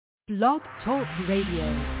Blog Talk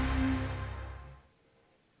Radio.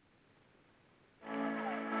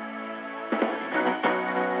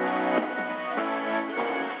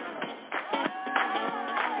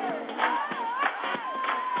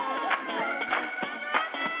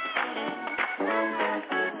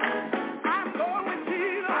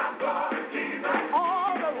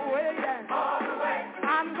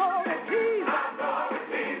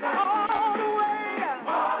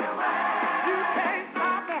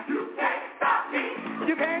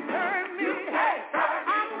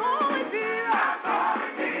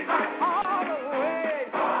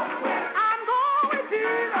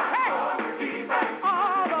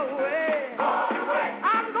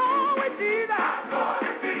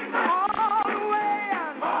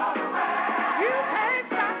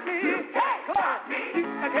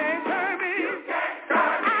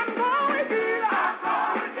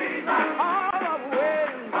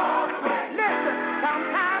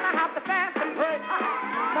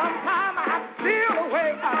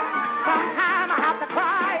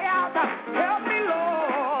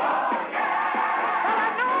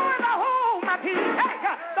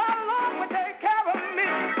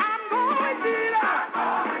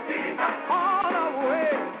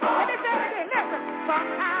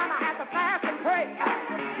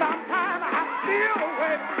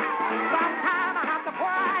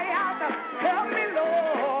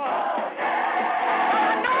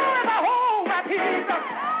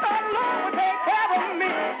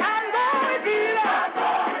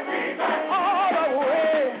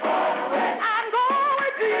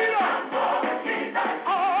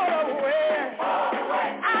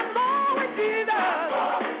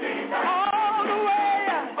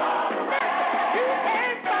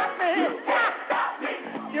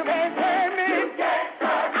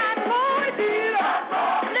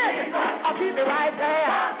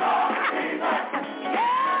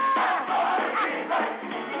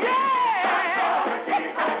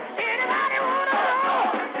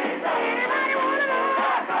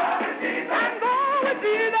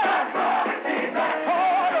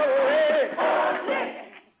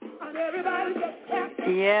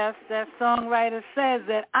 Yes, that songwriter says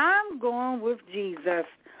that I'm going with Jesus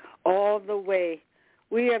all the way.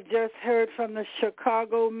 We have just heard from the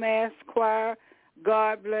Chicago Mass Choir.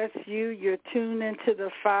 God bless you. You're tuned into the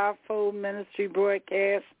Fivefold Ministry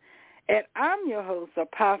broadcast. And I'm your host,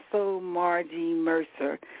 Apostle Margie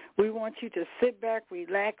Mercer. We want you to sit back,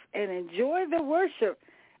 relax, and enjoy the worship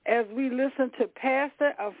as we listen to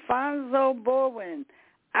Pastor Alfonso Bowen.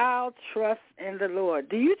 I'll trust in the Lord.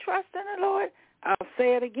 Do you trust in the Lord? I'll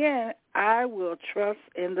say it again. I will trust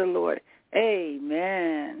in the Lord.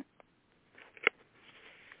 Amen.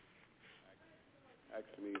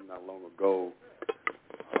 Asked me not long ago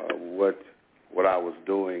what I was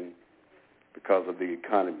doing because of the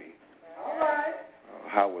economy. All right.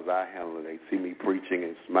 How was I handling it? They see me preaching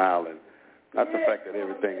and smiling. Not the fact that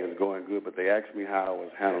everything is going good, but they asked me how I was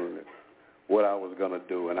handling it, what I was going to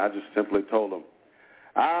do. And I just simply told them,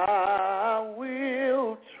 I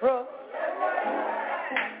will trust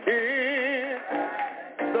in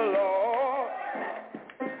the Lord.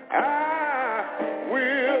 I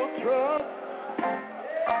will trust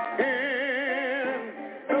in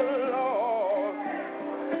the Lord.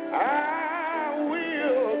 I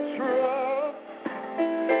will trust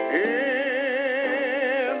in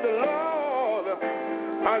the Lord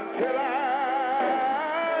until I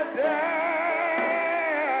die.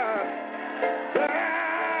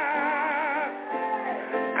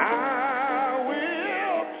 I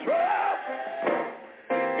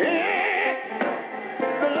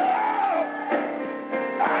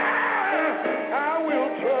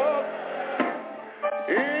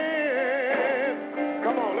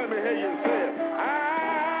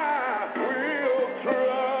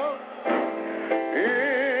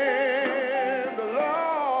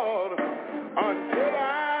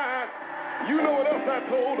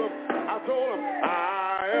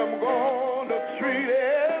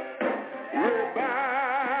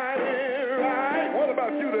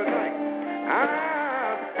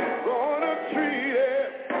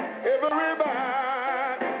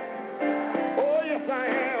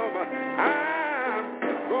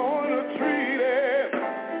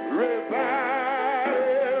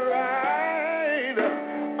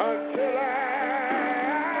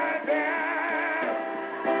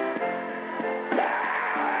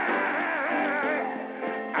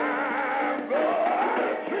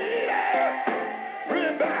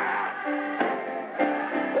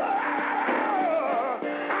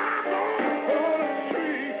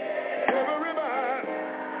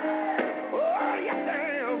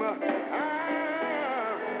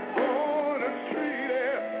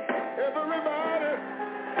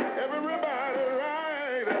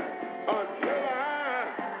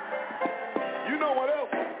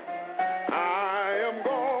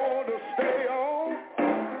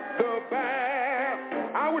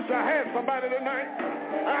I had somebody tonight.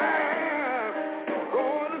 I'm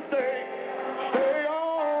going to stay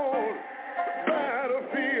on the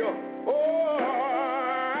battlefield. Oh,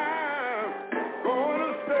 I'm going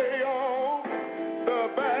to stay on the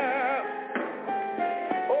battlefield.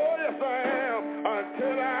 Oh, yes, I am,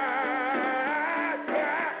 until I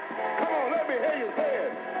die. Come on, let me hear you say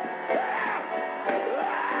it.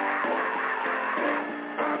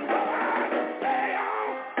 I'm going to stay on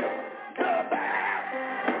the battlefield.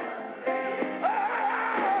 Oh,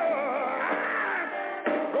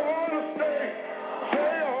 I'm going to stay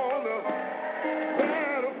on the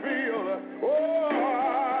battlefield. Oh,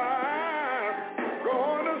 I'm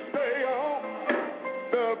going to stay on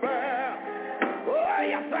the battlefield. Oh,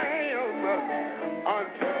 yes, I am.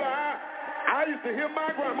 Until I used to hear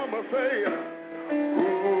my grandmama say,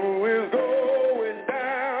 who is going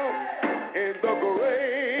down in the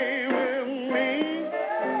grave with me?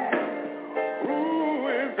 Who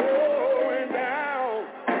is going down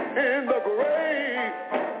in the grave?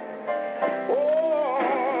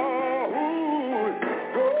 Oh, who's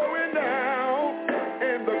going down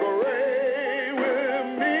in the grave with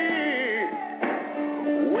me?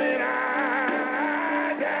 When I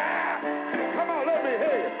die, come on, let me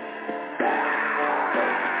hear you.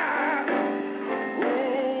 Who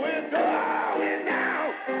is going down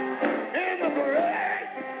in the grave?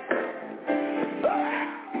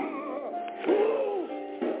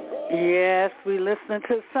 Yes, we listened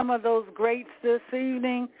to some of those greats this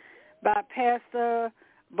evening by Pastor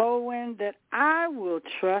Bowen, that I will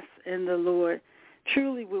trust in the Lord.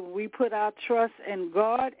 Truly, when we put our trust in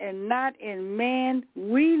God and not in man,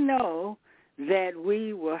 we know that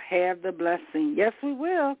we will have the blessing. Yes, we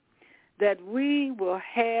will. That we will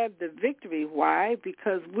have the victory. Why?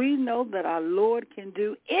 Because we know that our Lord can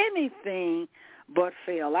do anything but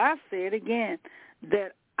fail. I say it again,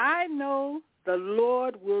 that I know the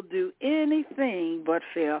Lord will do anything but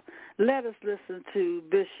fail. Let us listen to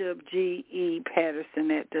Bishop G.E.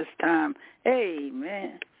 Patterson at this time.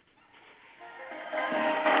 Amen.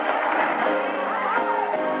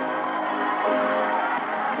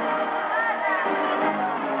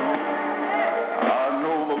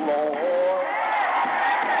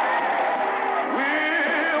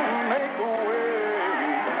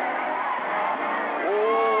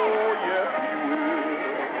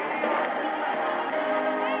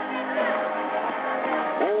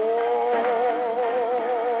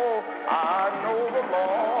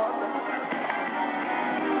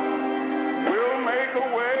 Will make a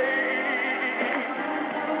way.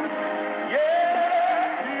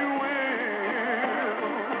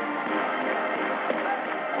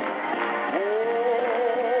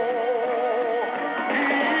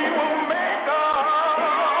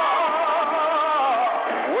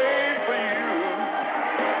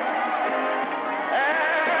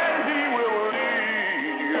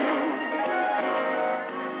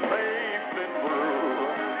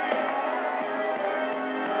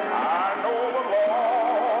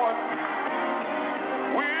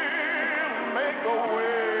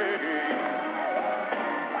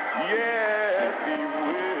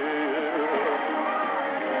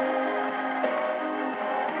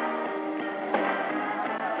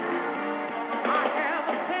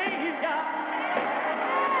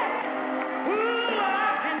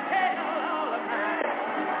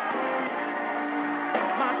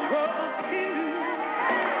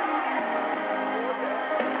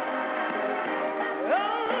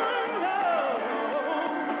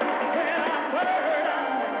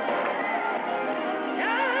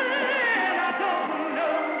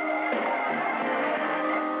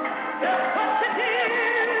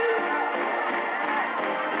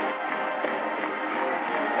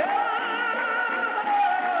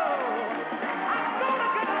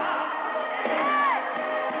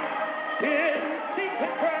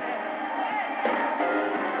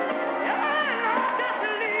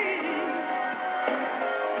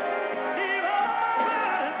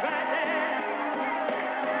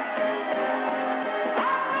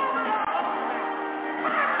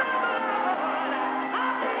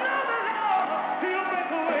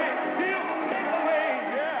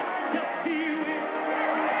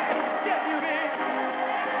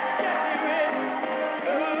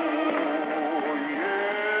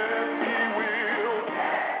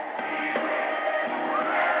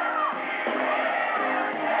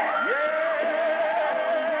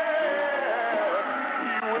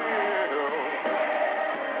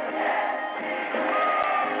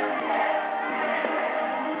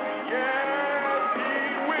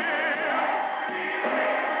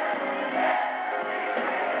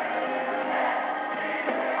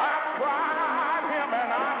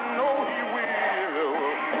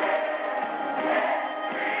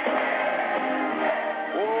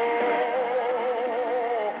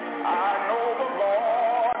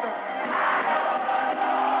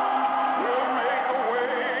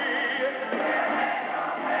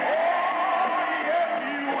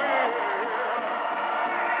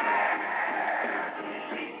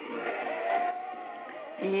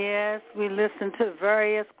 Yes, we listen to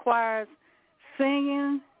various choirs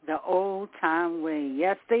singing the old-time way.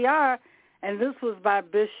 Yes, they are. And this was by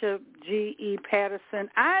Bishop G.E. Patterson.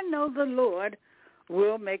 I know the Lord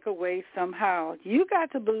will make a way somehow. You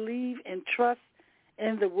got to believe and trust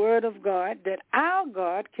in the word of God that our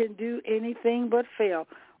God can do anything but fail.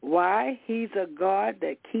 Why? He's a God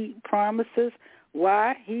that keeps promises.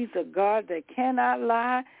 Why? He's a God that cannot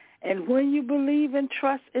lie. And when you believe and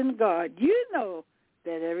trust in God, you know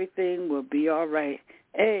that everything will be all right.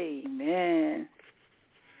 Amen.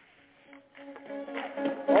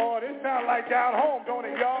 Oh, this sounds like down home, don't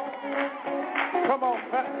it, y'all? Come on,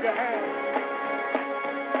 clap your hands.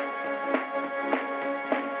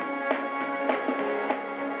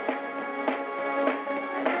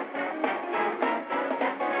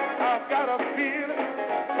 I've got a feeling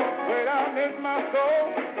way down in my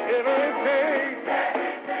soul, everything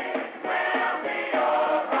will be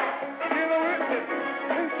all right.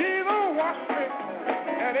 And Jesus washed me,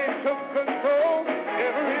 and He took control,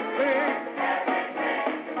 everything.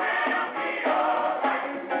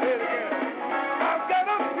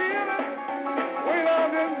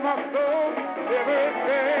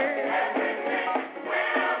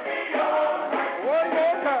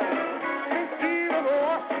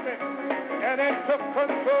 Took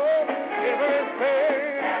control, everything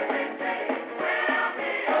will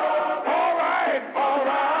be all right, all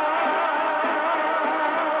right.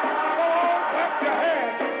 Oh, clap your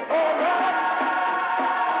hands, all right.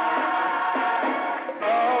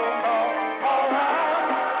 Oh, all right.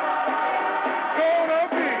 Gonna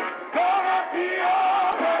be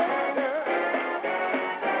all right.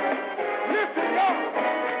 Listen, y'all,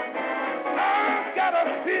 I've got a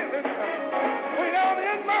feeling way down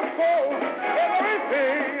in my soul.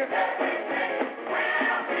 Everything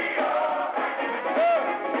will be all right.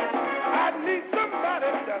 I need somebody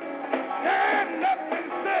to stand up and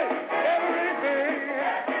say everything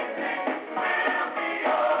will be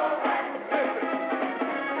all right. Listen,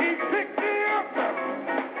 He picked me up,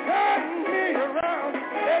 turned me around.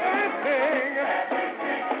 Everything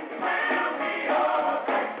will be all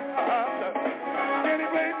right. Then He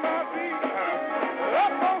laid my feet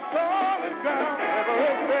up on solid ground.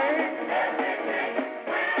 Everything.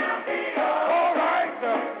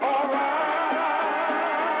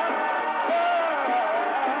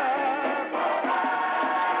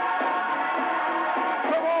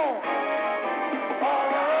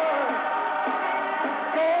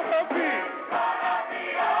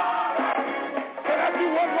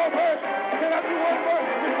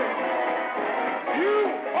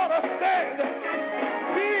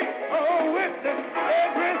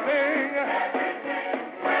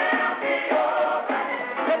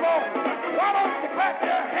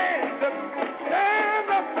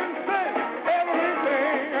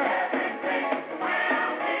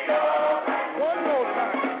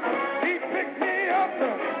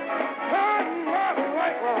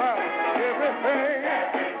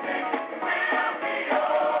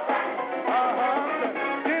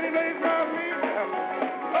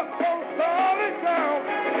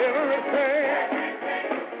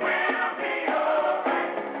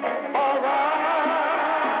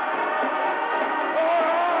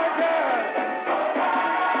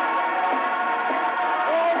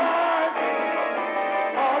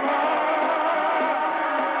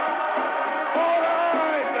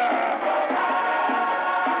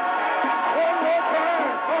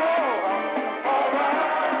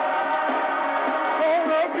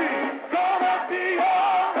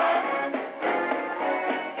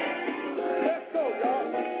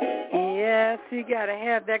 You got to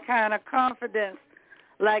have that kind of confidence.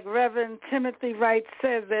 Like Reverend Timothy Wright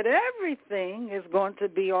says, that everything is going to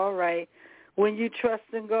be all right when you trust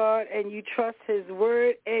in God and you trust His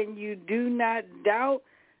word and you do not doubt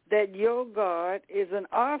that your God is an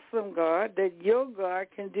awesome God, that your God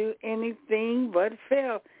can do anything but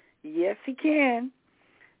fail. Yes, He can.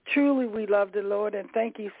 Truly, we love the Lord, and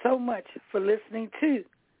thank you so much for listening to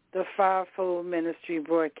the Fivefold Ministry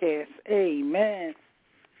broadcast. Amen.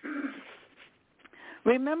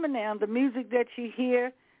 Remember now, the music that you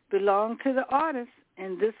hear belongs to the artist,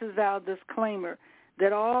 and this is our disclaimer,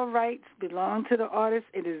 that all rights belong to the artist.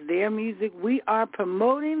 It is their music. We are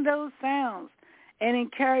promoting those sounds and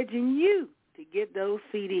encouraging you to get those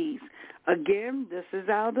CDs. Again, this is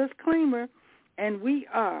our disclaimer, and we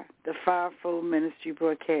are the Fivefold Ministry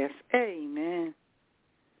broadcast. Amen.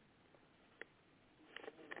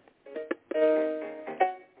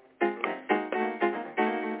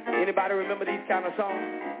 Anybody remember these kind of songs?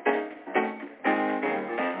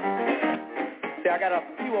 See, I got a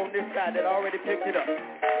few on this side that already picked it up.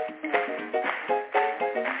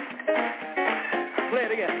 Play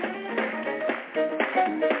it again.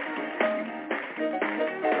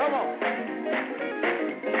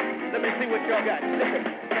 see what y'all got. Listen.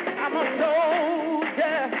 I'm a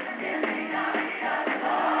soldier.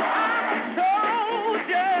 I'm a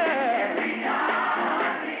soldier.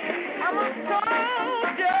 I'm a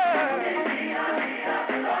soldier.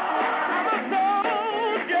 I'm a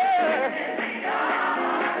soldier.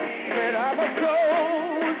 Said I'm a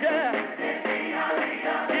soldier.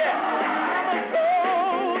 Yeah, I'm a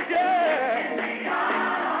soldier.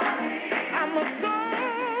 I'm a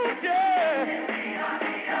soldier.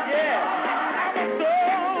 Yeah, I'm a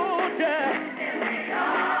soldier.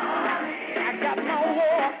 I got my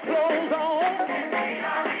war clothes on.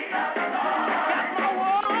 Got my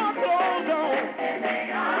war clothes on.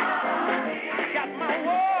 Got my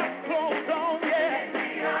war clothes on, yeah.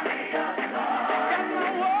 Got my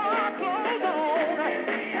war clothes on.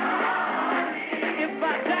 If I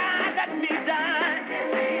die, let me die.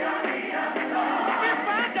 If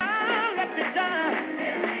I die, let me die.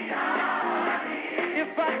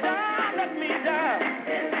 If I die, let me die.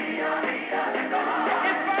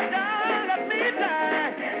 If I die, let me die.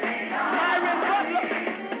 Myron Butler,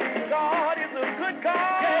 God is a good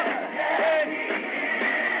God. Hey.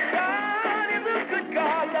 God is a good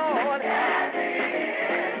God, Lord.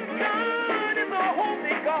 God is a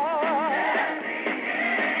holy God.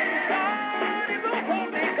 God is a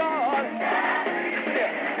holy God.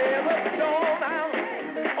 There's a storm out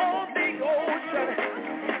on the ocean,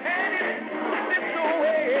 and it slips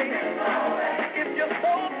away. If you're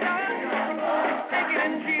so tired, take it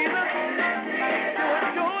in Jesus. You will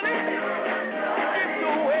surely drift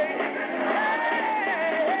away.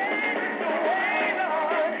 Drift away,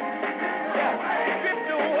 Lord. Yeah. Drift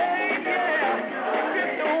away, yeah.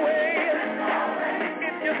 Drift away.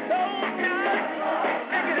 If you're so tired,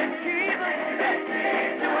 take it in Jesus.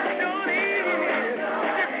 You will surely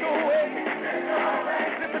drift away.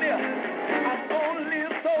 Listen here. I'm gonna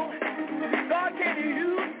live so God can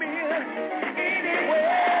use me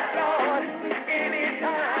anywhere, Lord,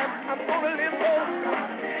 anytime. I'm gonna live so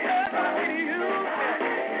God can use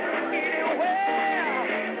me anywhere,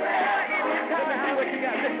 anytime. What you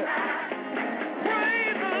got? Listen.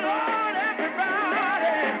 Praise the Lord,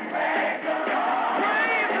 everybody. Praise the Lord.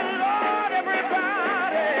 Praise the Lord,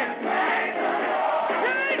 everybody. Praise the Lord.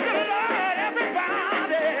 Praise the Lord,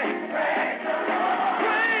 everybody. Praise the Lord.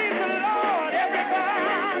 Praise the Lord,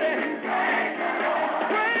 everybody. Praise the Lord.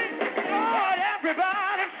 Praise the Lord,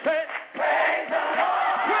 everybody. Say, praise the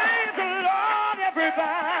Lord. Praise the Lord,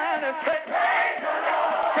 everybody. Say, praise the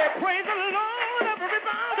Lord. Say, praise the Lord,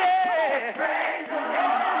 everybody. Praise the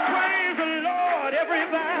Lord. Praise the Lord,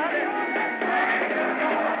 everybody.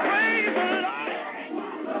 Praise the Lord.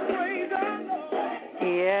 Praise the Lord.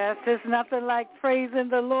 Yes, there's nothing like praising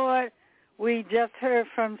the Lord. We just heard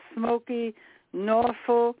from Smokey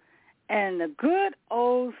Norfolk and the good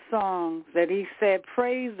old song that he said,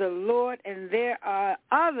 praise the Lord, and there are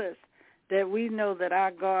others that we know that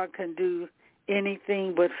our God can do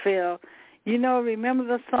anything but fail. You know, remember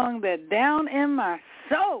the song that Down in My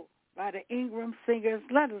Soul by the Ingram Singers?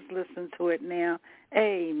 Let us listen to it now.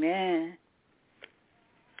 Amen.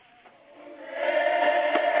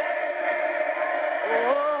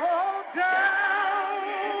 Oh,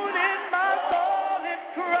 down in my soul it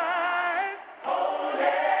cries.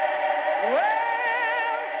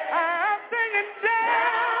 Well, I'm singing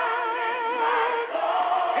down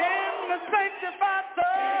in the sanctified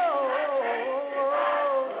soul.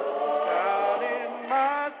 Down in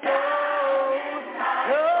my soul,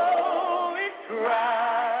 oh, it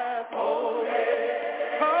cries.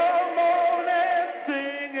 Come on and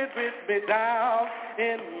sing it with me. Down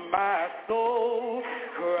in my soul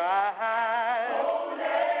cries.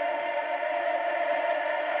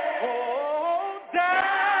 Oh,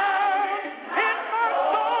 down in my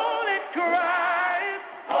soul it cries.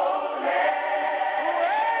 Well,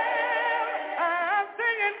 I'm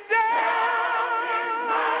singing down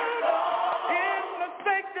in the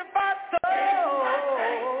sanctified soul.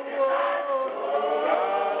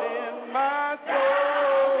 Down in my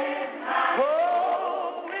soul,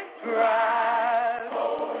 oh, it cries.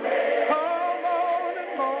 Come on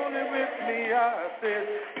and moan it with me. I said,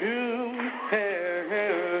 you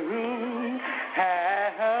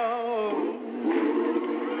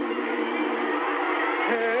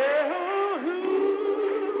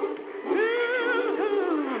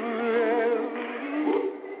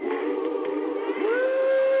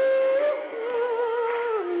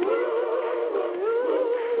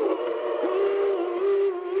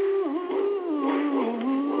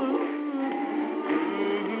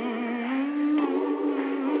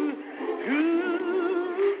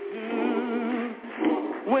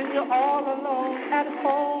when you're all alone at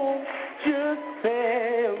home, just say,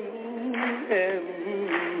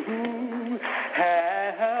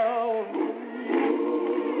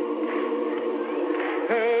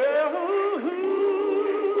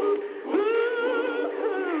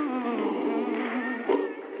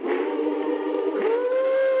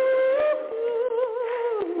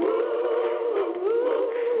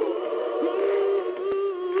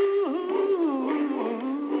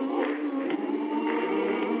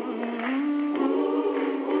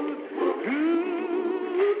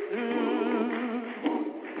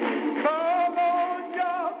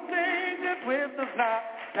 Now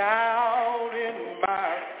down in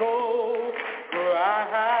my soul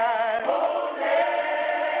cry, holy.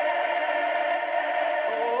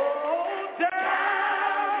 Oh,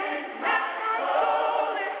 down in my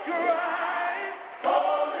soul it cries,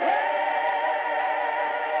 holy.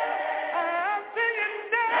 I'm singing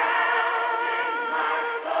down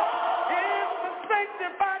in the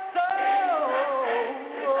sanctified soul.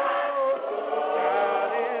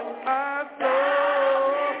 Down in my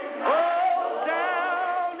soul. Oh,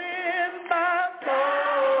 down in my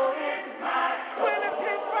soul. When it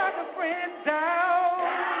takes like a friend down.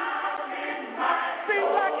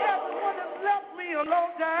 Seems like everyone has left me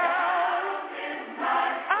alone down.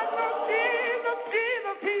 I know Jesus,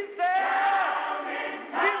 He's there.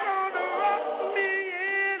 He's gonna rock me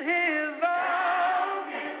in His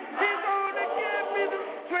arms. He's gonna give me the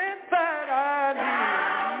strength that I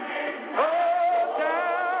need. Oh,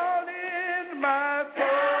 down in my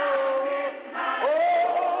soul,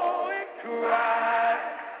 oh, it cries,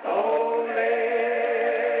 holy.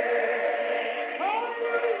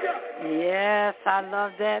 Hallelujah. Yes, I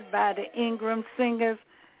love that by the Ingram Singers.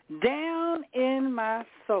 Down in my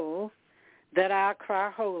soul that I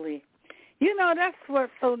cry holy. You know, that's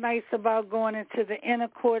what's so nice about going into the inner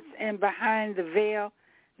courts and behind the veil,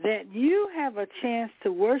 that you have a chance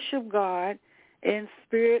to worship God in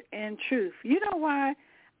spirit and truth. You know why?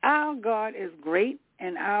 Our God is great,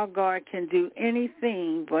 and our God can do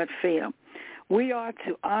anything but fail. We are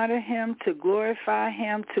to honor Him, to glorify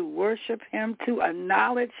Him, to worship Him, to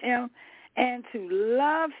acknowledge Him, and to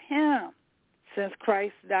love Him, since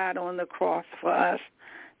Christ died on the cross for us.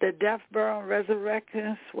 The death, burial, and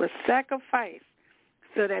resurrection was sacrificed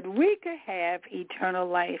so that we could have eternal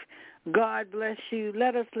life. God bless you.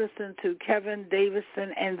 Let us listen to Kevin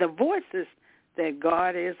Davidson and the voices that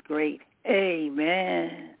God is great.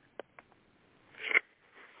 Amen.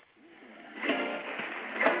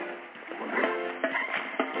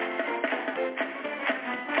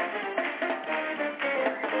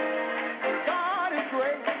 God is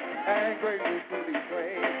great and greatly to be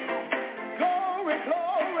praised. Glory,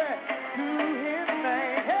 glory to His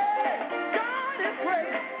name. Hey, God is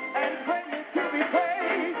great and greatly to be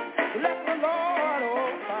praised. Let the Lord, oh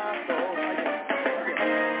my soul.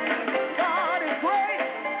 God is great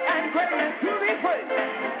and greatly to be praised.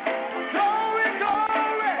 Glory,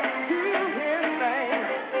 glory to His name.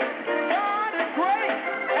 God is great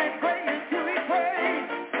and greatly to be praised.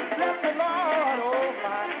 Let the Lord, oh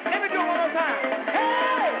my. Let me do it one more time.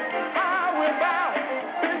 Hey, I will bow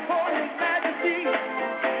before His majesty.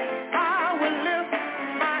 I will lift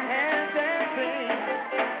my hands and sing.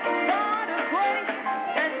 God is great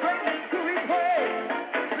and greatly to be praised.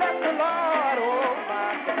 Bless the Lord, oh my.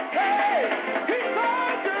 Hey, He's so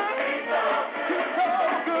good. He's so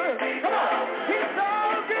good. Come on. He's so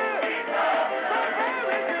good. So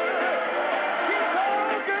very good. He's so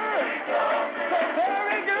good. So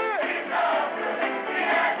very good.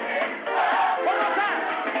 One more time.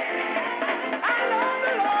 I love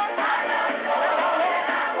the Lord. I love the Lord.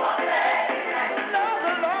 Love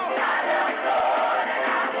the Lord. I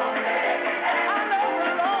love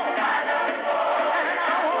the Lord. I love the Lord. And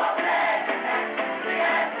I won't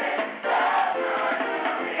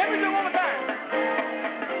Let me do it one more time.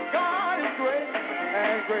 God is great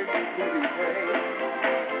and greatly to be praised.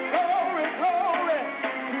 Glory, glory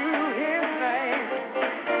to His name.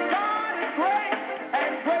 God is great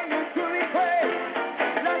and greatly to be praised.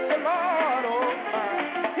 Bless the Lord, oh my.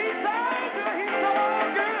 He's so good. He's so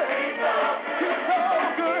good. He's so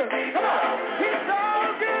good. Come on. He's so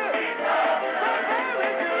good. So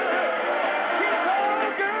very good. He's so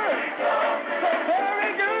good. So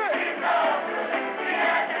very good.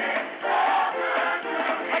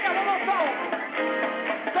 I got one more song.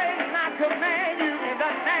 Satan, I command you in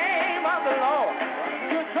the name of the Lord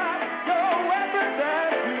to drop your weapons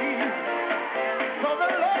at me. For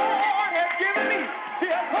the Lord has given me the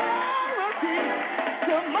authority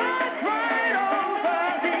to march right over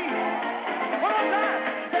thee. One more time.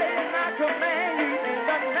 Satan, I command you in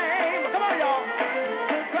the name. Come on, y'all.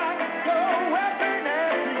 To drop your weapon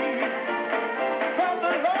at me. For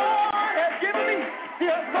the Lord has given me the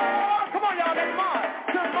authority. Come on, y'all. Let's march.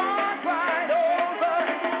 To march right over.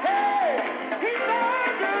 Hey, He's so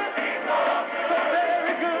good. So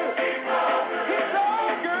very good. He's so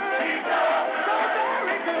good. So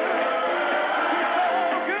very good. He's so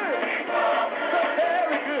good. So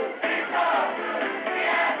very good.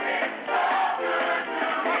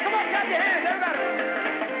 Now, come on, clap your hands, everybody.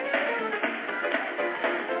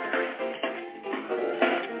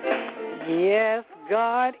 Yes,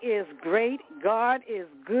 God is great. God is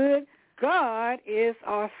good. God is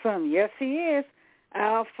awesome. Yes, He is.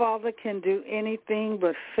 Our Father can do anything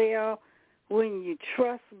but fail. When you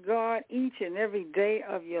trust God each and every day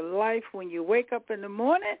of your life, when you wake up in the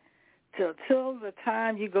morning till the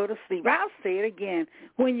time you go to sleep. I'll say it again.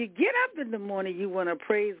 When you get up in the morning, you want to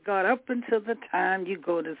praise God up until the time you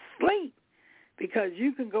go to sleep, because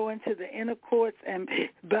you can go into the inner courts and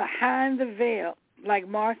behind the veil, like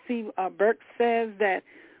Margie Mercer says, that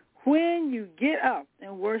when you get up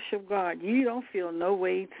and worship God, you don't feel no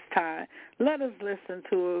way tired. Let us listen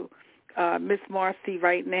to Miss Margie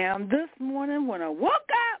right now. This morning when I woke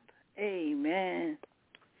up, amen.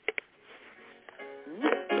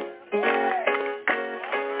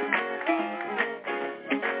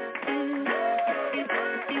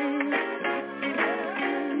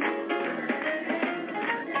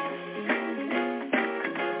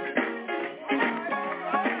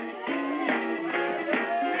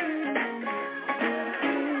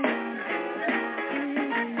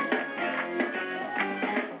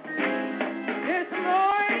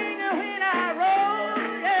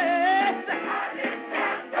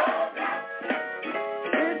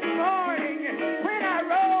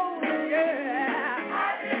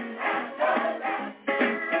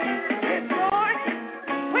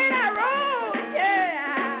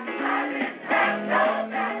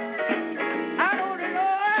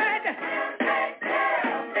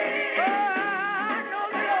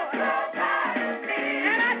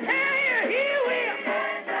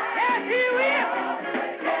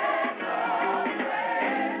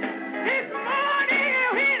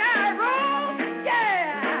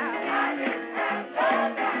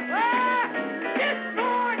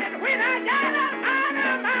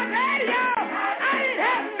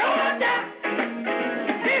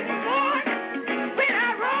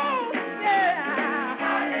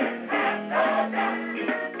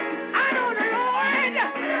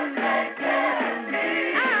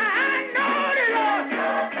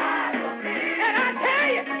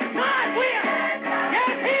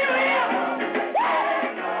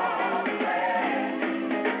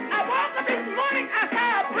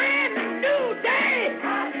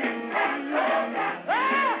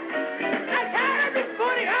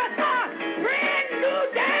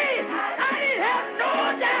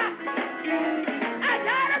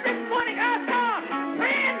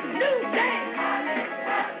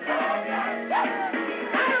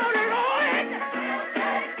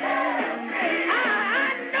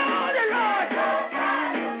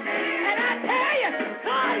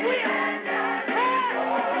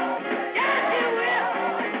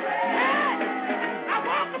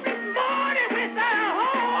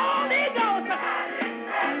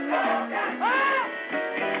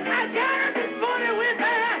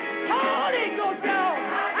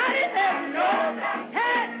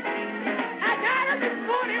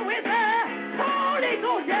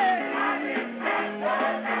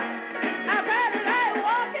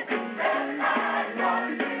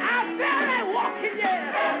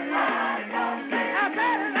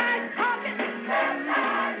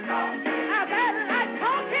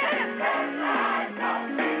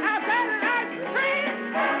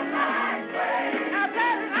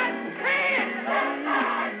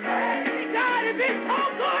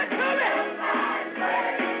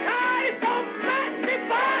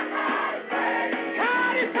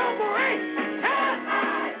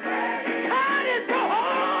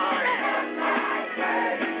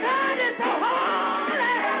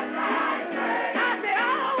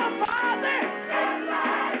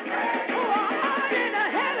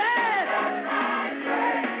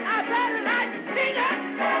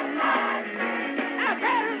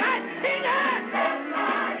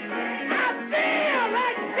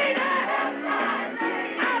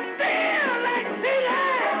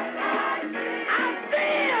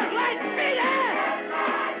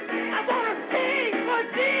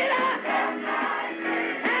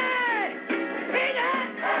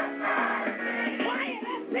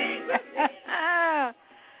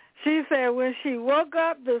 She said when she woke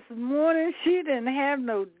up this morning, she didn't have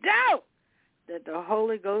no doubt that the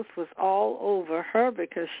Holy Ghost was all over her,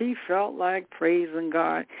 because she felt like praising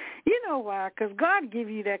God. You know why? Because God give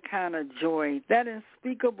you that kind of joy, that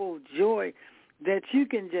unspeakable joy, that you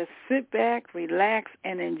can just sit back, relax,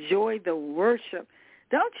 and enjoy the worship.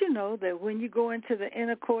 Don't you know that when you go into the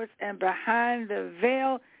inner courts and behind the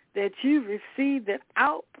veil, that you receive that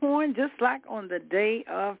outpouring just like on the day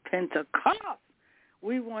of Pentecost?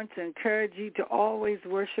 We want to encourage you to always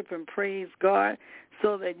worship and praise God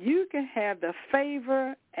so that you can have the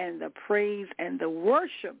favor and the praise and the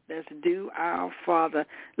worship that's due our Father.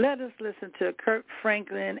 Let us listen to Kirk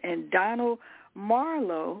Franklin and Donald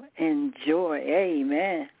Marlowe. Enjoy.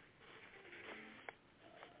 Amen.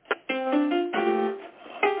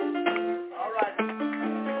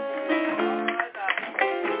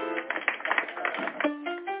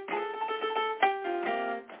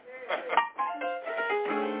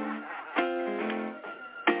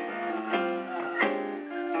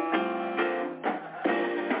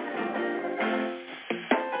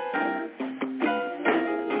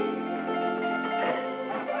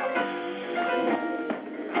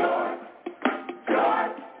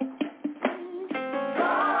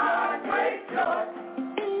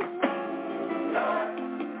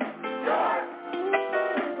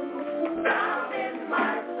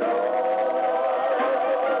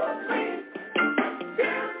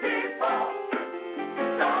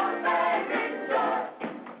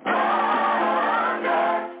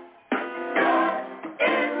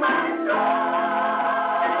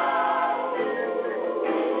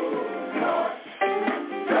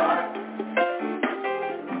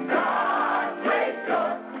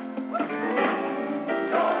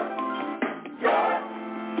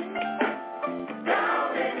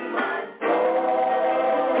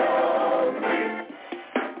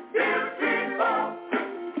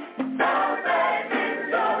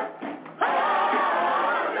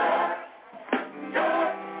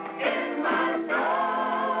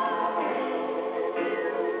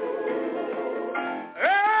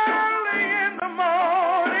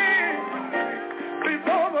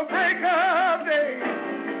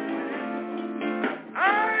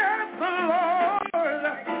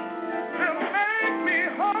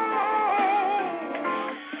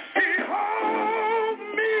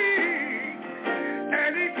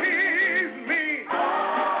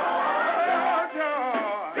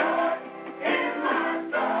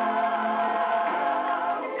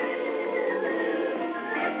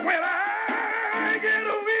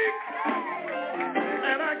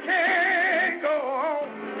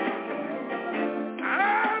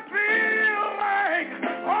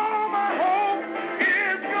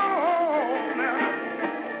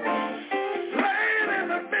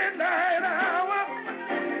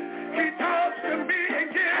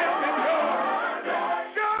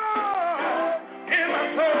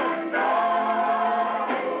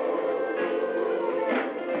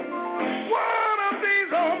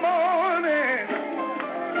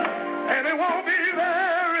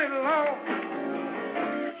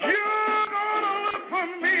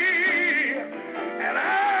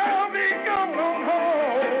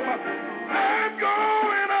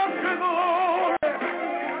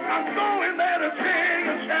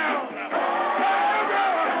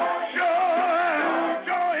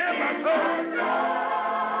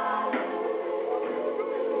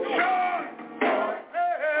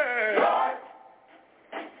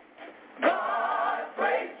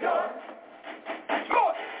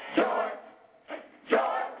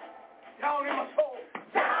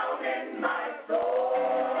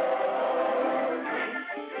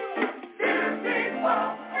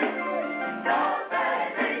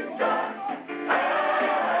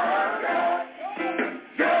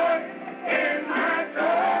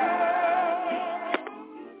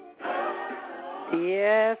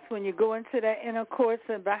 Yes, when you go into that inner courts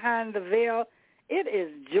and behind the veil, it is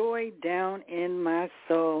joy down in my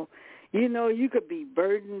soul. You know, you could be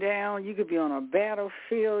burdened down. You could be on a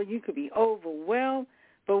battlefield. You could be overwhelmed.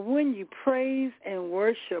 But when you praise and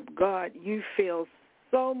worship God, you feel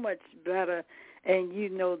so much better. And you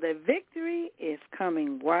know that victory is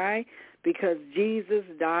coming. Why? Because Jesus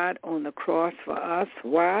died on the cross for us.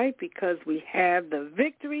 Why? Because we have the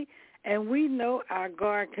victory, and we know our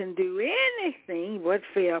God can do anything but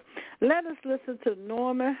fail. Let us listen to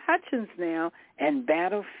Norman Hutchins now and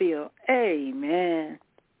Battlefield. Amen.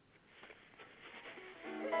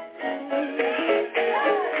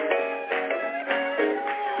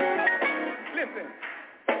 Listen,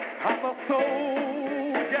 I'm a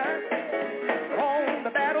soldier on the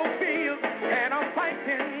battlefield, and I'm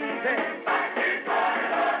fighting there.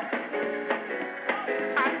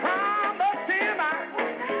 I promised him I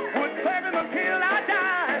would serve him until I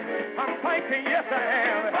died. I'm fighting, yes I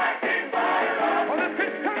am. On this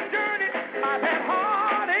Christian journey, I've had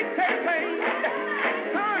heartaches and pain,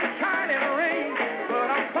 sunshine and rain, but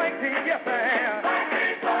I'm fighting, yes I am.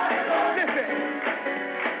 Listen,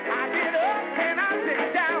 I get up and I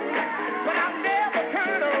sit down, but I never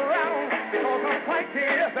turn around because I'm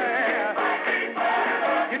fighting, yes I am.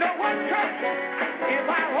 You know what, church? If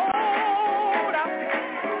I hold up,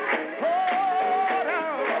 hold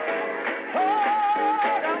up,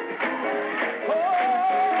 hold up,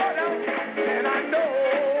 hold up, and I know.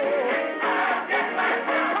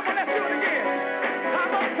 Come on, let's do it again.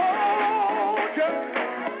 I'm a soldier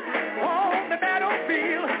on the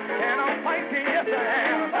battlefield, and I'm fighting, yes I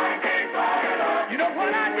am. You know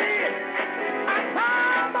what I did? I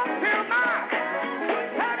climbed up till my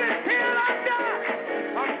heaven till I die.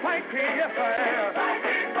 I'm fighting, yes I am.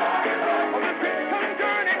 On this Christian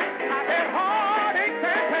journey, I've had heartaches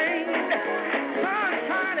and pain,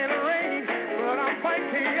 sunshine and rain, but I'm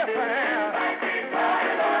fighting, yes I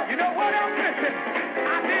am. You know what else? Listen,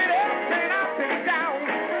 I did ups and ups and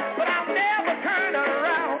downs, but I'll never turn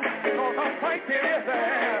around because I'm fighting, yes I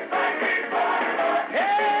am.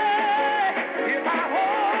 Hey, if I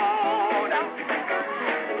hold out,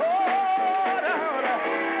 hold out,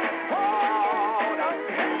 hold out,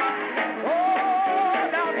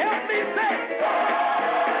 hold out, help me say,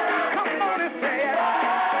 come on and say it.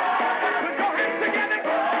 Put your hands together.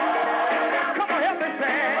 Come on, help me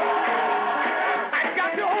say it. I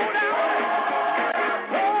got to hold out,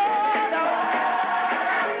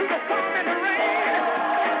 through the storm and the rain.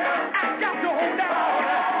 I've got to hold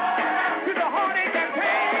out, through the heartache and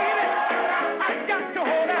pain. I've got to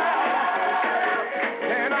hold out,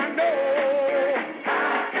 and I know.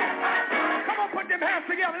 Come on, put them hands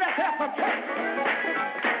together. Let's have some church.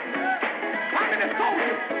 How many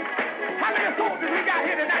soldiers? How many soldiers we got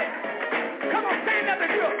here tonight? Come on, stand up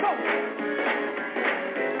and do a soldier.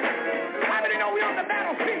 How many know we're on the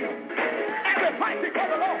battlefield and we're fighting for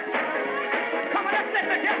the Lord? Come on, let's let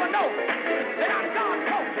the devil know that I'm God's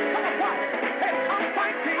hope. Come on, fight. Hey, I'm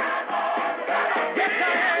fighting. Yes,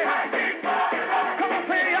 I am. Come on,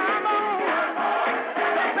 say I'm on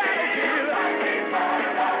the battlefield.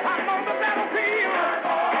 I'm on the battlefield.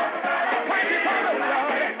 Fighting for the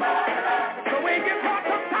Lord. The way gets hard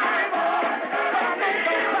sometimes, but I'm on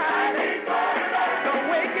the side. The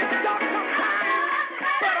way gets dark sometimes,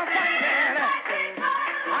 but I'm fighting.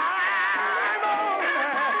 I'm on.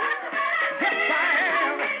 Yes, I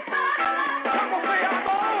am. Come on, say I'm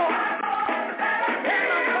on. And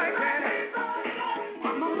I'm fighting.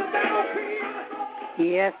 I'm on the battlefield.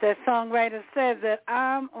 Yes, that songwriter says that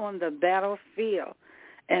I'm on the battlefield.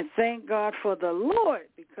 And thank God for the Lord,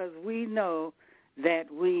 because we know that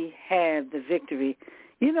we have the victory.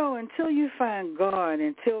 You know, until you find God,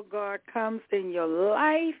 until God comes in your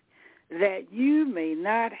life, that you may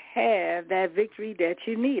not have that victory that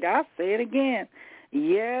you need. I'll say it again.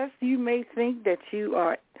 Yes, you may think that you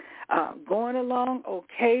are going along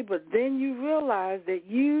okay, but then you realize that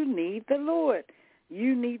you need the Lord.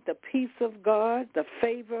 You need the peace of God, the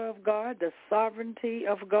favor of God, the sovereignty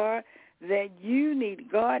of God, that you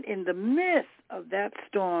need God in the midst of that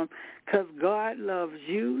storm, because God loves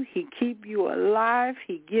you. He keep you alive.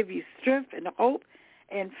 He give you strength and hope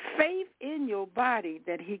and faith in your body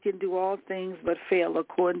that he can do all things but fail,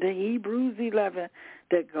 according to Hebrews 11,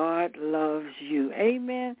 that God loves you.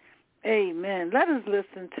 Amen. Amen. Let us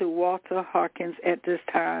listen to Walter Hawkins at this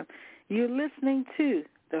time. You're listening to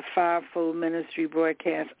the Fivefold Ministry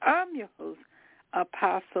broadcast. I'm your host,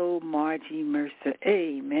 Apostle Margie Mercer.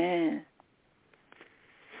 Amen.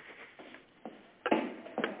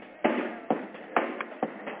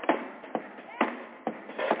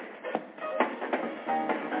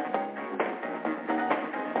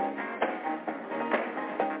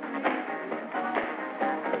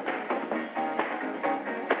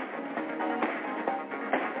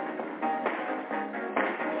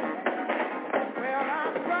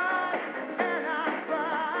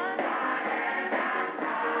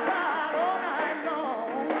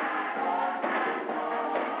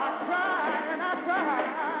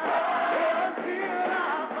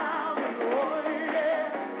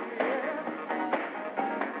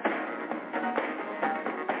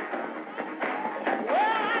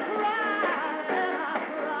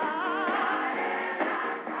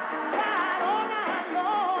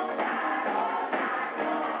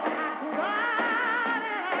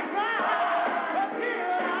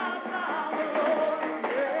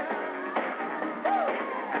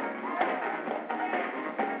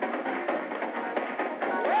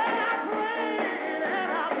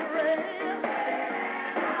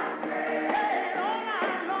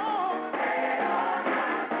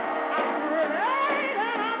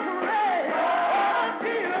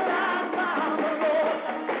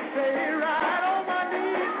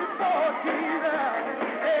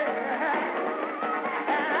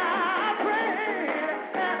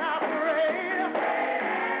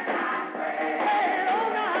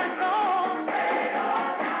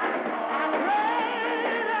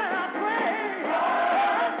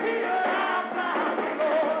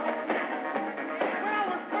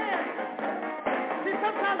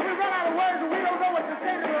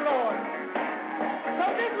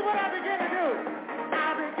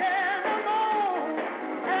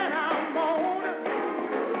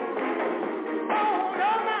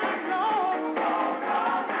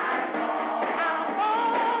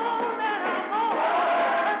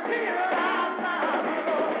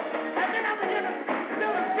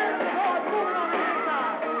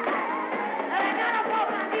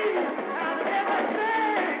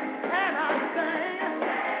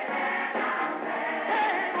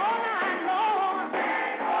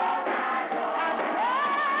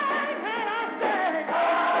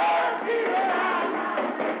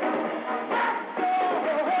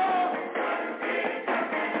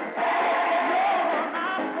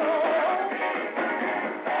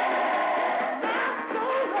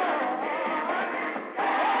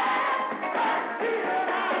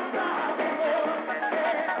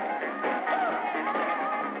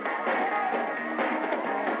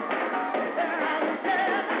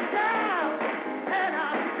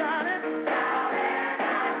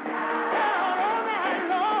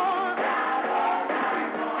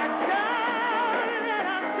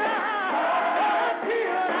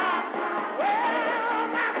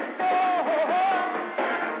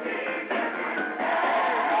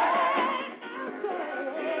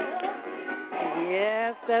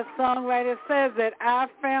 that songwriter says that I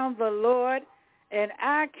found the Lord and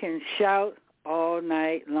I can shout all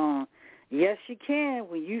night long. Yes, you can.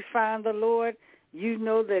 When you find the Lord, you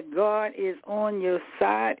know that God is on your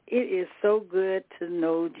side. It is so good to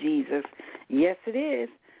know Jesus. Yes, it is.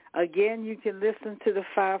 Again, you can listen to the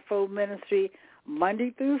Fivefold Ministry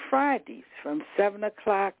Monday through Fridays from 7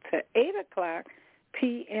 o'clock to 8 o'clock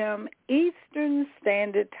p.m. Eastern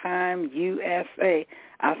Standard Time, USA.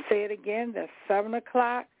 I'll say it again. That's 7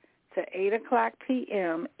 o'clock to 8 o'clock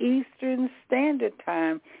p.m. Eastern Standard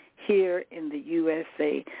Time here in the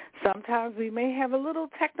USA. Sometimes we may have a little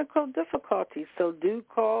technical difficulty, so do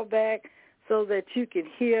call back so that you can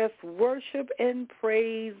hear us worship and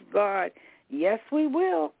praise God. Yes, we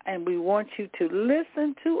will, and we want you to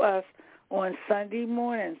listen to us on Sunday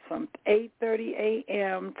mornings from 8:30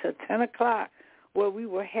 a.m. to 10 o'clock, where we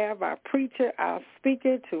will have our preacher, our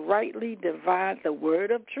speaker, to rightly divide the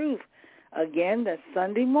word of truth. Again, that's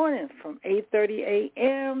Sunday morning from 8:30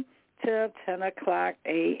 a.m. till 10 o'clock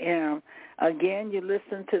a.m. Again, you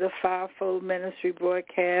listen to the Fivefold Ministry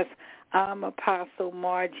broadcast. I'm Apostle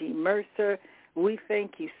Margie Mercer. We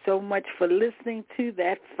thank you so much for listening to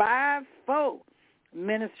that Fivefold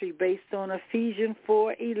Ministry based on Ephesians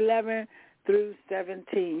 4:11 through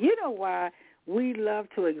 17. You know why we love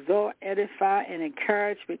to exhort, edify, and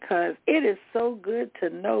encourage? Because it is so good to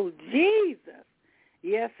know Jesus.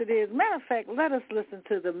 Yes, it is. Matter of fact, let us listen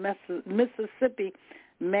to the Mississippi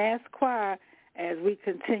Mass Choir as we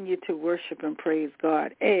continue to worship and praise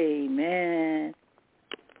God. Amen.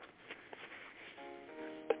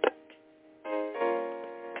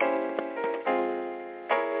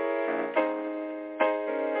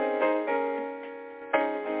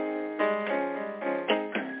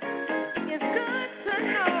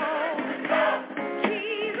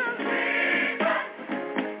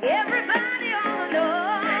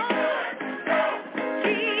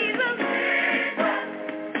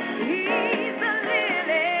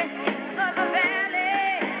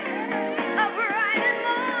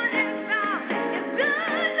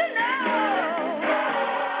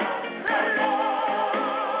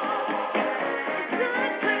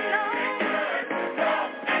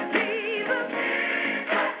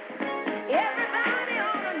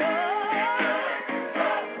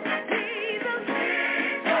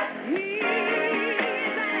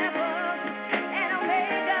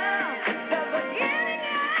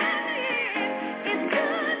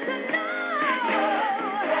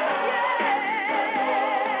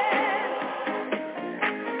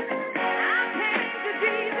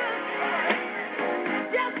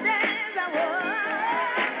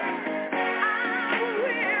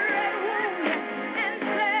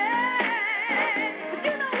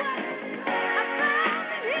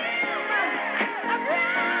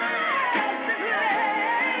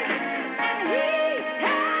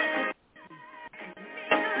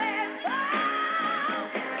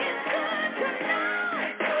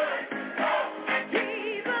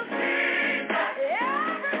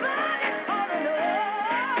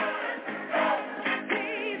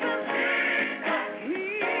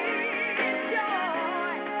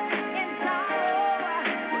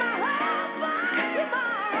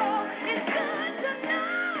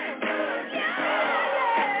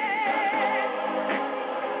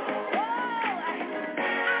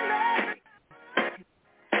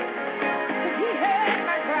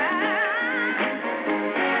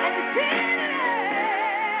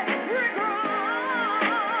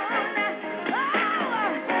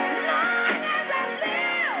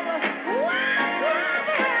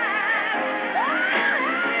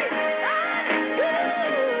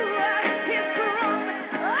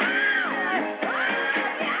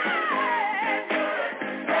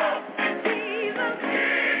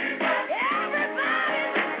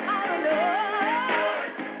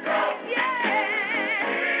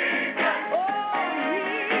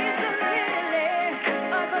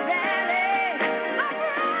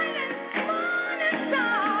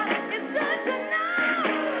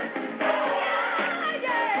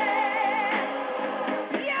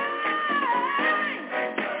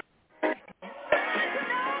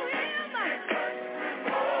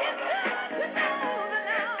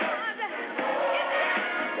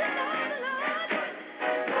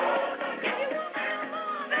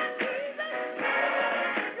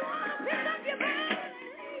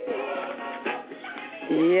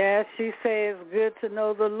 Yes, she says it's good to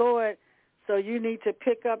know the Lord, so you need to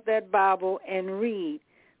pick up that Bible and read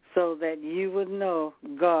so that you would know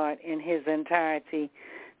God in his entirety.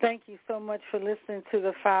 Thank you so much for listening to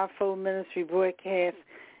the Fivefold Ministry broadcast.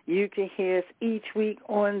 You can hear us each week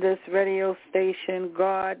on this radio station.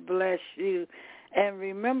 God bless you. And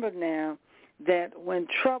remember now that when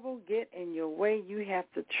trouble get in your way, you have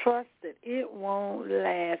to trust that it won't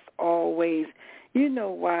last always. You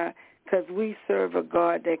know why? Because we serve a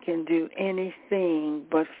God that can do anything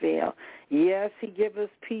but fail. Yes, he gives us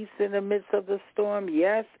peace in the midst of the storm.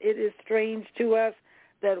 Yes, it is strange to us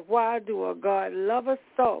that why do a God love us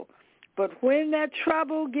so? But when that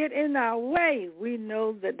trouble get in our way, we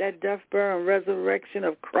know that death, burial, and resurrection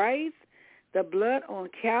of Christ, the blood on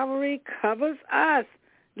Calvary covers us.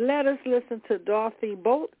 Let us listen to Dorothy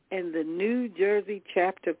Bolt and the New Jersey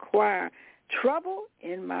Chapter Choir, Trouble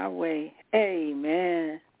in My Way.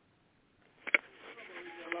 Amen.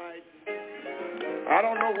 I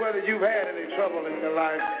don't know whether you've had any trouble in your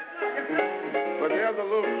life, but there's a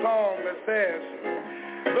little song that says,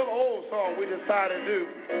 a little old song we decided to do.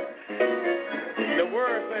 The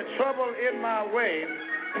word said, trouble in my way,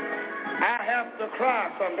 I have to cry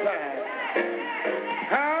sometimes.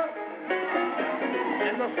 Huh?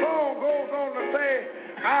 And the song goes on to say,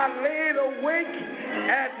 I laid awake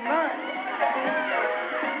at night.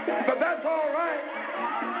 But that's all right.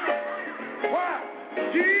 Why?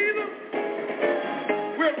 Jesus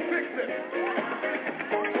will fix it.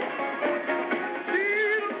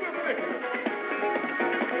 Jesus will fix it.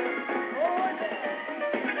 Oh, yeah.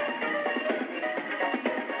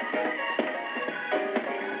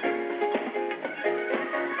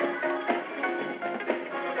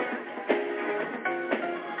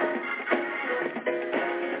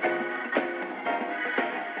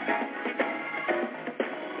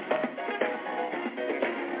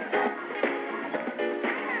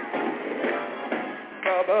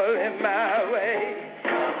 Trouble in my way.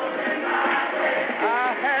 I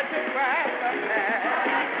had to cry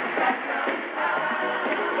sometimes.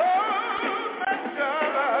 Oh, my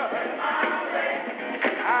trouble.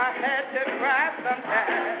 I had to cry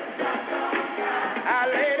sometimes. I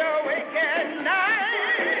laid awake at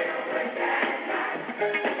night.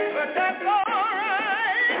 But that's all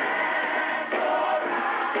right.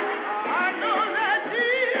 I know that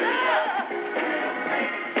Jesus,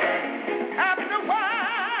 after a while,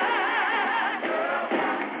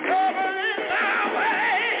 trouble in my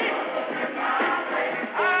way.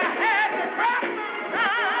 I had to cry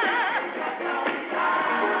sometimes.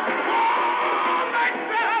 Oh, my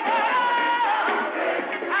trouble.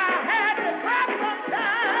 I had to cry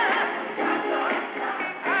sometimes.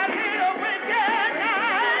 I laid awake at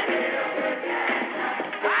night.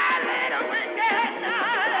 I laid awake at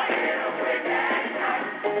night.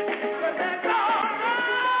 But that's all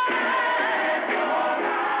right.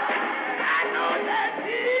 I know that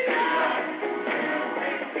Jesus,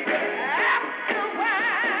 after a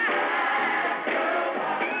while,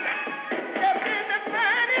 stepped in the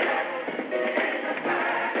furnace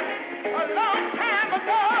a long time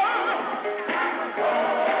ago.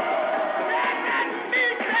 That got me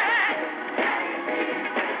back.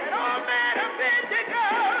 An old man a bit to go.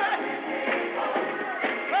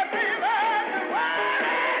 But we was the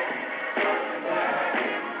worry.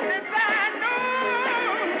 Since I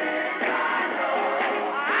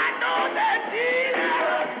know that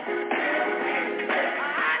Jesus, I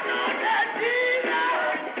know that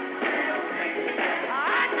Jesus, I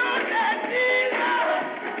know that Jesus,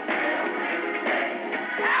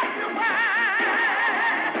 after a while,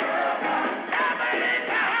 trouble in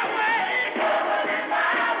my way,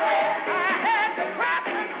 I had to cry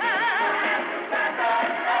sometimes.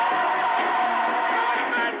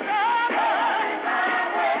 My trouble,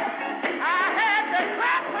 I had to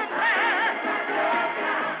cry sometimes.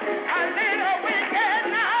 I laid awake at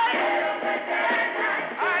night.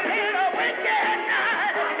 I laid awake at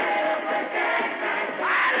night. I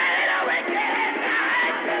laid awake at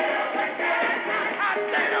night. I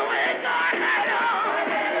stayed awake all night long.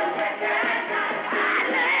 I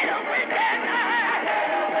laid awake at night.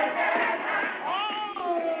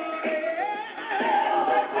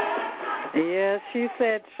 Yes, she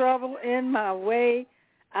said, trouble in my way,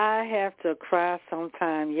 I have to cry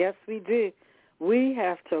sometime. Yes, we do. We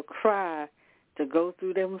have to cry to go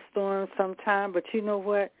through them storms sometime. But you know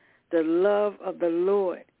what? The love of the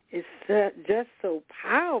Lord is just so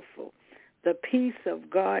powerful. The peace of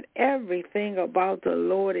God, everything about the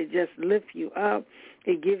Lord, it just lifts you up.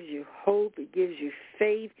 It gives you hope. It gives you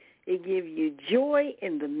faith. It gives you joy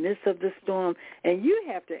in the midst of the storm. And you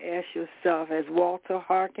have to ask yourself, as Walter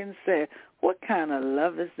Harkins said, what kind of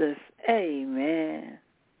love is this? Amen.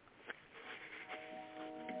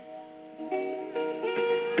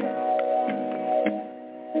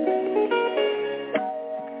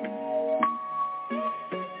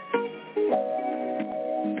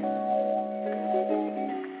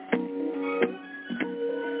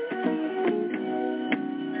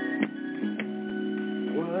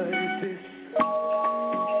 What is this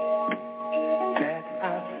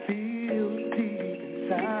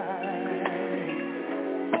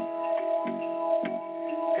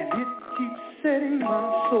setting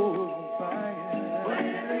my soul on fire.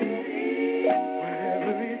 Whatever it is,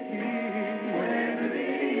 whatever it is,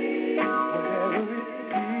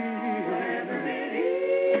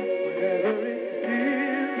 whatever it is,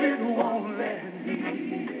 it won't let me.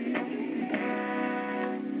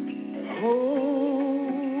 Oh,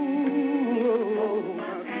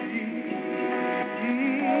 my peace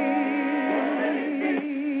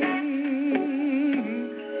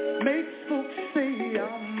makes folks say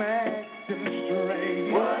I'm acting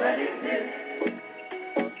strange. What is it?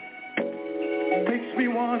 Makes me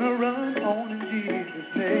want to run on in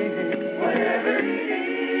Jesus' name. Whatever it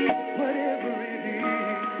is, whatever it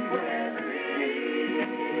is, whatever it is,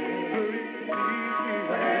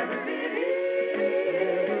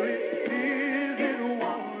 whatever it is, it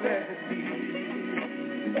won't let me.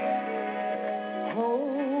 Oh,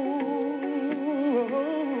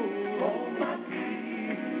 my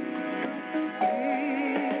peace.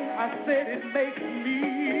 I said it makes me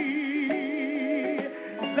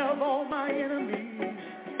love all my enemies.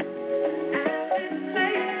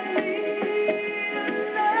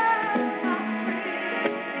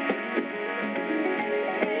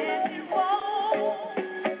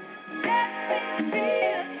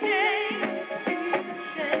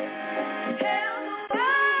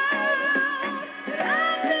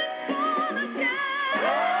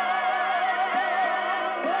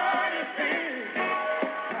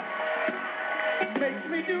 Makes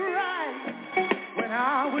me do right when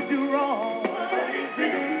I would do wrong.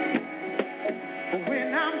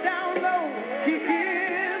 When I'm down low, he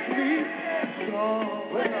gives me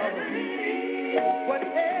strong. Whatever it is,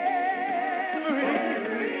 whatever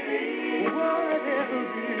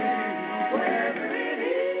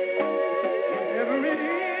it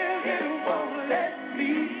is, it won't let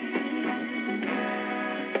me.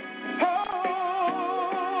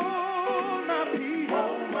 Hold my peace.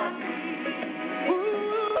 Hold my peace. Ooh,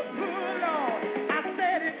 Lord, I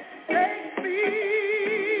said it makes me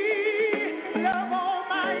love all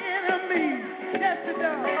my enemies. Yes, it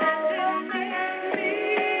does. It makes me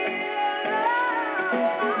love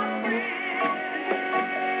my friends.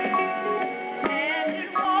 And it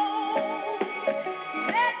won't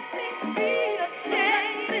let me be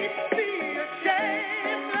ashamed. Let me be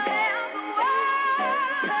ashamed. Tell the world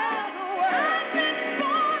I've been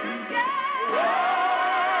born again.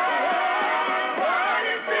 What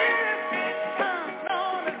is this?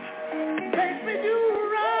 Lord, makes me do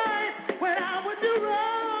right when I would do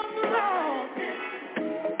wrong, Lord.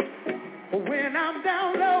 When I'm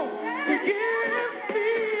down low, He gives me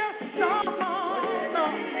a song.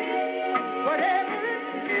 Whatever it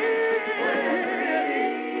is,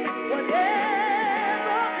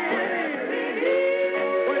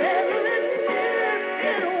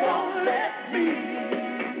 it won't let me.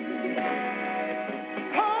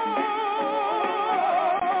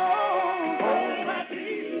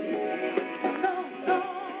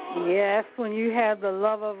 Yes, when you have the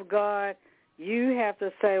love of God, you have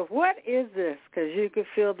to say, what is this? Because you can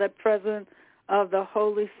feel the presence of the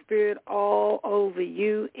Holy Spirit all over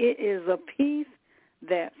you. It is a peace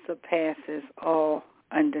that surpasses all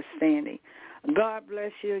understanding. God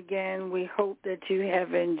bless you again. We hope that you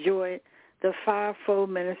have enjoyed the Fivefold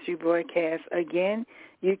Ministry broadcast. Again,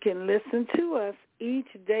 you can listen to us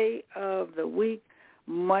each day of the week,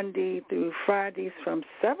 Monday through Fridays from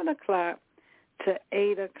 7 o'clock to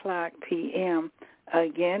 8 o'clock p.m.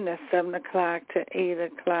 Again, that's 7 o'clock to 8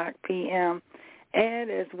 o'clock p.m. And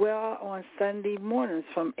as well on Sunday mornings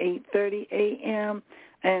from 8:30 a.m.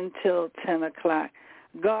 until 10 o'clock.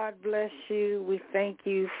 God bless you. We thank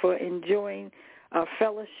you for enjoying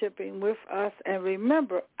fellowshipping with us. And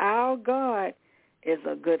remember, our God is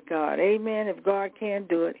a good God. Amen. If God can't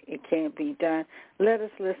do it, it can't be done. Let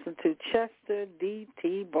us listen to Chester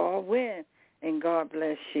D.T. Baldwin, and God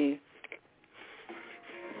bless you.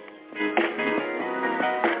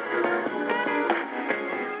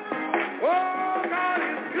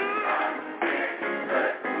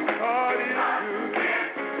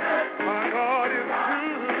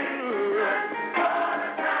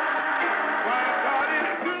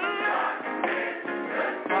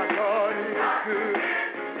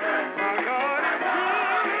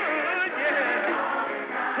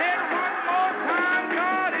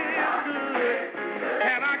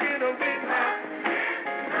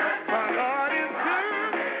 My God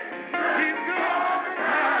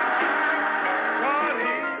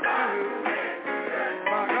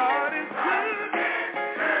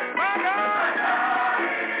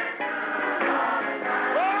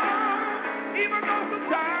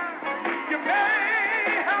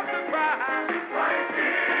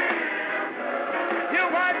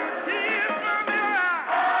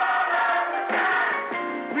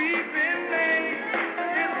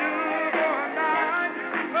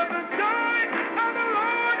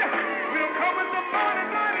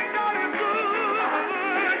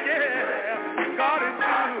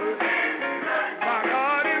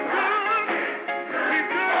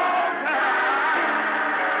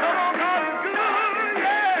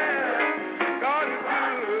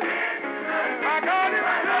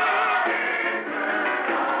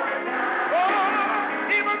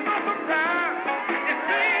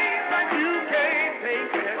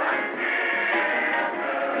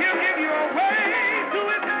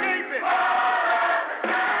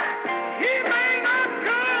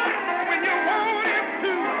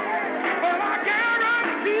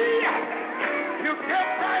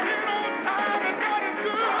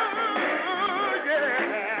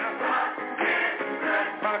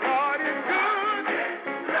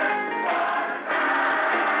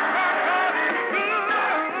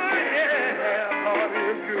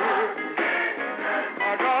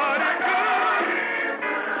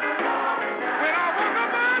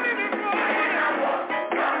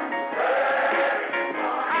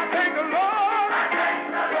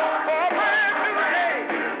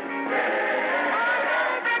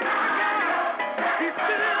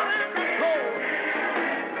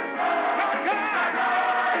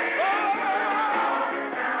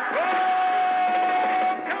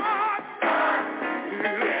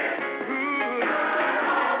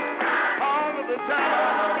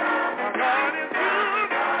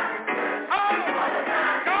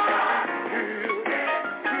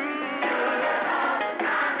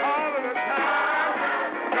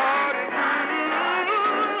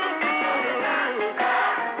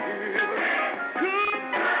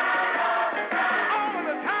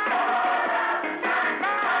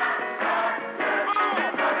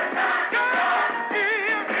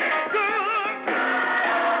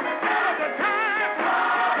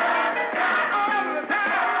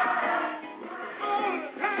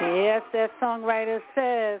Yes, that songwriter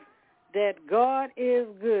says that God is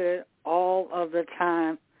good all of the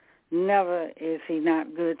time. Never is he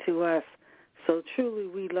not good to us. So truly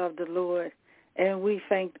we love the Lord, and we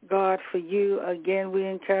thank God for you. Again, we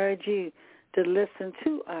encourage you to listen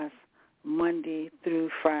to us Monday through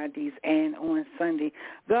Fridays and on Sunday.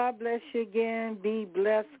 God bless you again. Be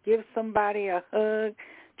blessed. Give somebody a hug.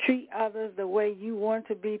 Treat others the way you want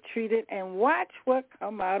to be treated, and watch what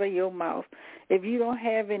come out of your mouth. If you don't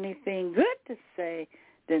have anything good to say,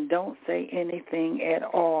 then don't say anything at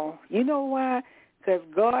all. You know why? Because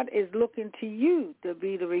God is looking to you to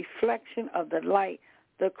be the reflection of the light,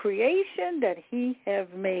 the creation that he has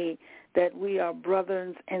made, that we are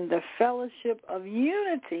brothers in the fellowship of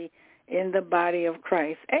unity in the body of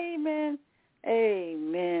Christ. Amen.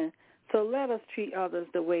 Amen. So let us treat others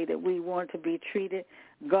the way that we want to be treated.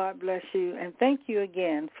 God bless you, and thank you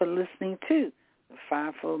again for listening to the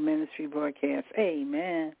Fivefold Ministry broadcast.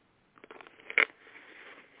 Amen.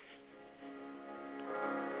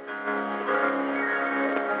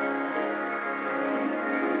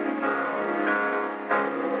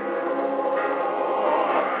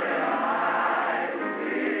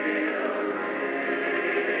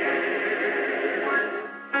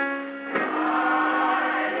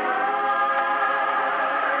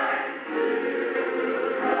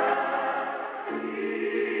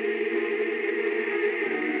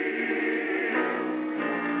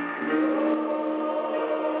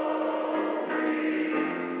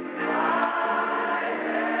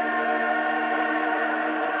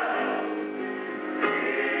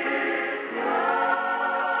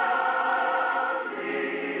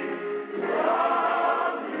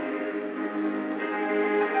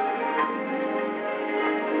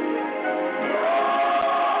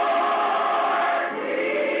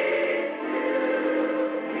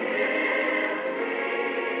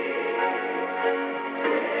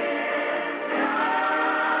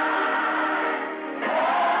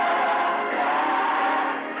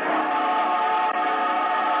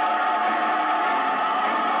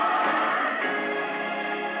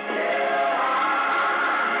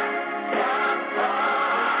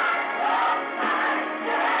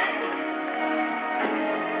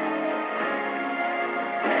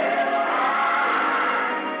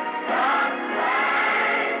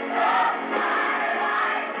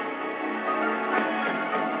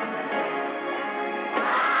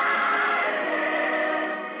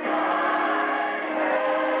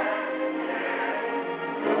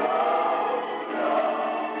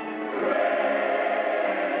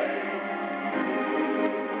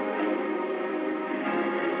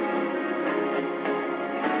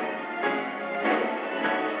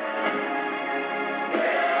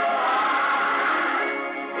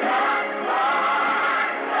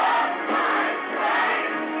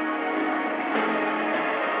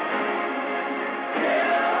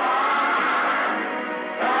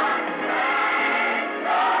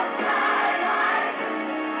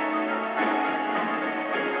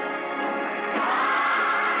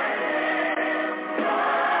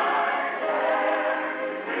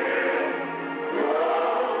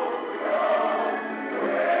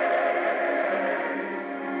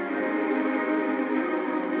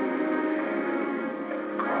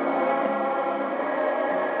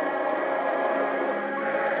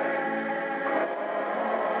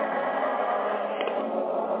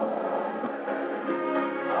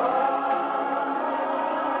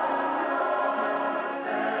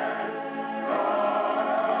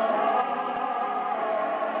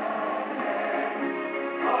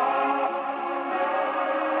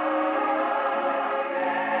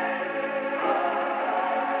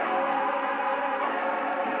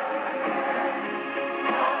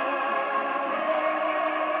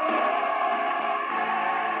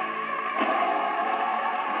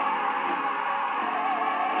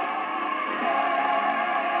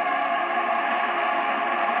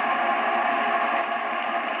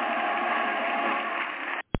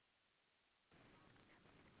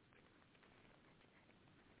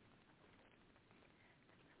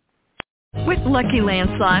 With Lucky Land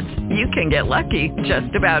Slots, you can get lucky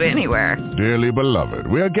just about anywhere. Dearly beloved,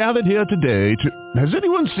 we are gathered here today to... Has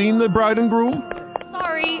anyone seen the bride and groom?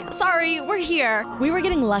 Sorry, we're here. We were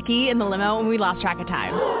getting lucky in the limo and we lost track of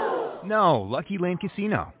time. No, Lucky Land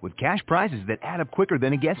Casino, with cash prizes that add up quicker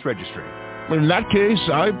than a guest registry. In that case,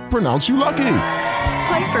 I pronounce you lucky.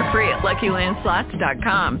 Play for free at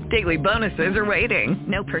LuckyLandSlots.com. Daily bonuses are waiting.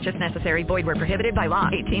 No purchase necessary. Void where prohibited by law.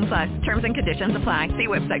 18+. Terms and conditions apply. See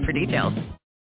website for details.